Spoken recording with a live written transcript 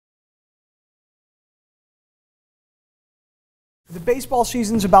The baseball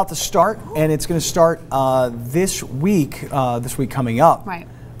season's about to start, and it's going to start this week coming up. Right.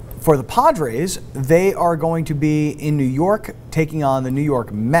 For the Padres, they are going to be in New York taking on the New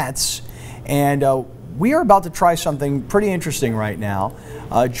York Mets, and we are about to try something pretty interesting right now.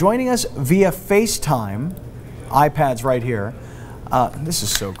 Joining us via FaceTime, iPads right here. This is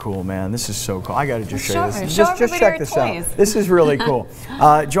so cool, man. This is so cool. I got to just show you this. Just check this out. This is really cool.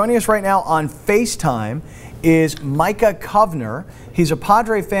 Joining us right now on FaceTime is Micah Kovner. He's a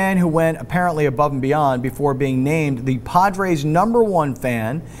Padre fan who went apparently above and beyond before being named the Padres #1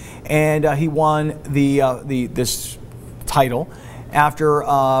 fan, and he won this title after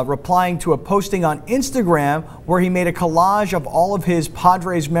replying to a posting on Instagram where he made a collage of all of his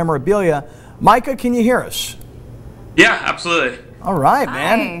Padres memorabilia. Micah, can you hear us? Yeah, absolutely. All right,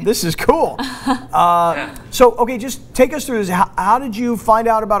 man. Hi. This is cool. So, okay, just take us through this. How did you find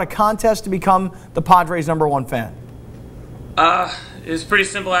out about a contest to become the Padres #1 fan? It was pretty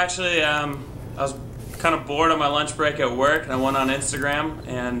simple, actually. I was kind of bored on my lunch break at work, and I went on Instagram,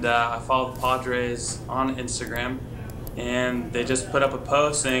 and I followed the Padres on Instagram, and they just put up a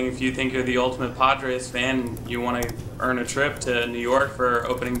post saying, if you think you're the ultimate Padres fan and you want to earn a trip to New York for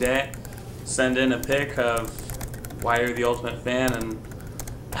opening day, send in a pic of why you're the ultimate fan. And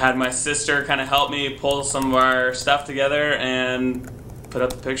I had my sister kind of help me pull some of our stuff together and put up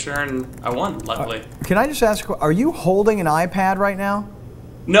the picture, and I won, luckily. Can I just ask, are you holding an iPad right now?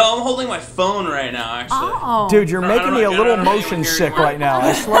 No, I'm holding my phone right now, actually. Oh. Dude, you're making me a little motion sick right now.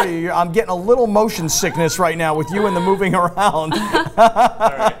 I swear to you, I'm getting a little motion sickness right now with you and the moving around.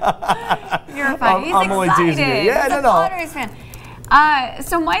 You're fine. He's I'm only teasing you. Yeah, He's a Padres fan.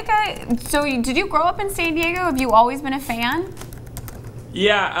 So Micah, did you grow up in San Diego? Have you always been a fan?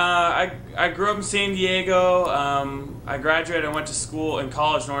 Yeah, I grew up in San Diego. I graduated and went to school in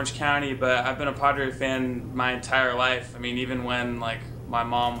college in Orange County, but I've been a Padre fan my entire life. I mean, even when my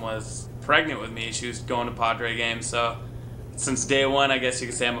mom was pregnant with me, she was going to Padre games. So since day one, I guess you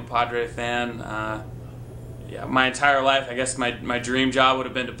could say I'm a Padre fan. Yeah, my entire life, I guess my dream job would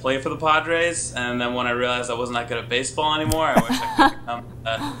have been to play for the Padres, and then when I realized I wasn't that good at baseball anymore, I wish I could become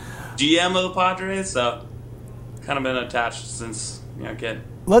a GM of the Padres. So kind of been attached since kid.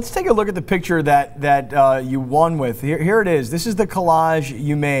 Let's take a look at the picture that you won with. Here it is. This is the collage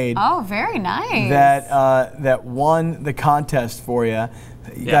you made. Oh, very nice. That won the contest for you.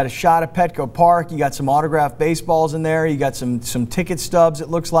 You got a shot at Petco Park. You got some autographed baseballs in there. You got some ticket stubs, it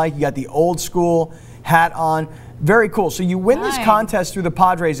looks like. You got the old school hat on. Very cool. So you win this contest through the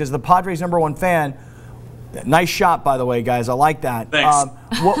Padres as the Padres #1 fan. Nice shot, by the way, guys. I like that. Thanks.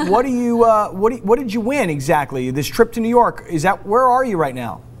 What did you win exactly? This trip to New York, where are you right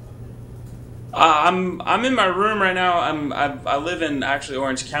now? I'm in my room right now. I live in actually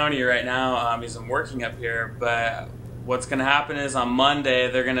Orange County right now because I'm working up here. But what's going to happen is on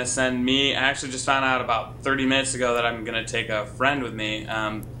Monday they're going to send me. I actually just found out about 30 minutes ago that I'm going to take a friend with me.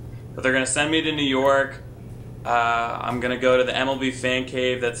 But they're going to send me to New York. I'm going to go to the MLB Fan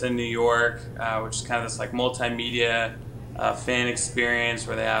Cave that's in New York, which is kind of this multimedia fan experience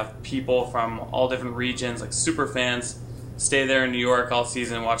where they have people from all different regions, like super fans, stay there in New York all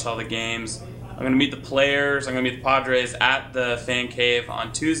season and watch all the games. I'm going to meet the players. I'm going to meet the Padres at the Fan Cave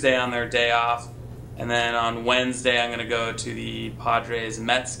on Tuesday on their day off. And then on Wednesday, I'm going to go to the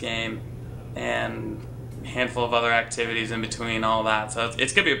Padres-Mets game and a handful of other activities in between all that. So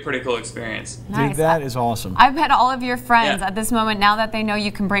it's going to be a pretty cool experience. Nice. Dude, that is awesome. I've had all of your friends at this moment. Now that they know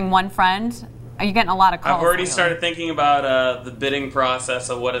you can bring one friend, are you getting a lot of calls? I've already started thinking about the bidding process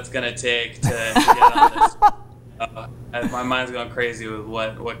of what it's going to take to get on this. My mind's going crazy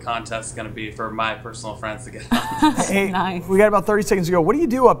with what contest is going to be for my personal friends to get on. Hey, nice. We got about 30 seconds to go. What do you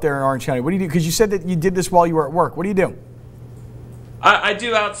do up there in Orange County? What do you do? Because you said that you did this while you were at work. What do you do? I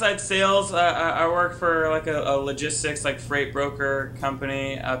do outside sales. I work for a logistics freight broker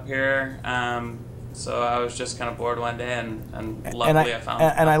company up here. So I was just kind of bored one day, and luckily I found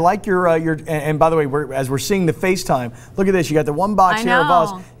it. And I like your and by the way, as we're seeing the FaceTime, look at this. You got the one box here of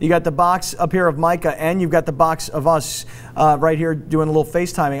us. You got the box up here of Micah, and you've got the box of us right here doing a little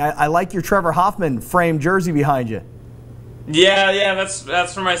FaceTiming. I like your Trevor Hoffman framed jersey behind you. Yeah,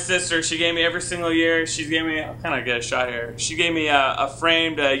 that's for my sister. She gave me every single year. She gave me, I'll kind of get a shot here. She gave me a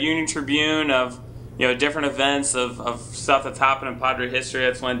framed Union Tribune of different events of stuff that's happened in Padre history.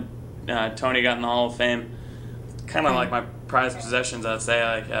 That's when Tony got in the Hall of Fame. Kind of like my prized possessions, I'd say,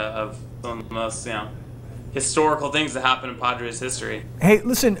 of some of the most historical things that happened in Padres history. Hey,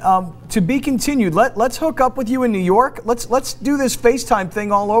 listen, to be continued. Let's hook up with you in New York. Let's do this FaceTime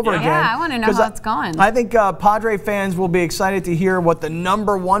thing all over again. Yeah, I want to know how it's going. I think Padre fans will be excited to hear what the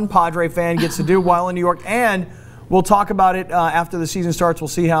 #1 Padre fan gets to do while in New York, and we'll talk about it after the season starts. We'll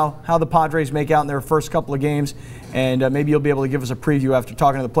see how the Padres make out in their first couple of games, and maybe you'll be able to give us a preview after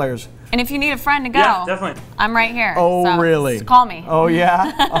talking to the players. And if you need a friend to go, yeah, definitely. I'm right here. Oh, so really? Just call me. Oh,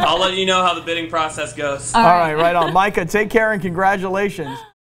 yeah? I'll let you know how the bidding process goes. All right, right on. Micah, take care and congratulations.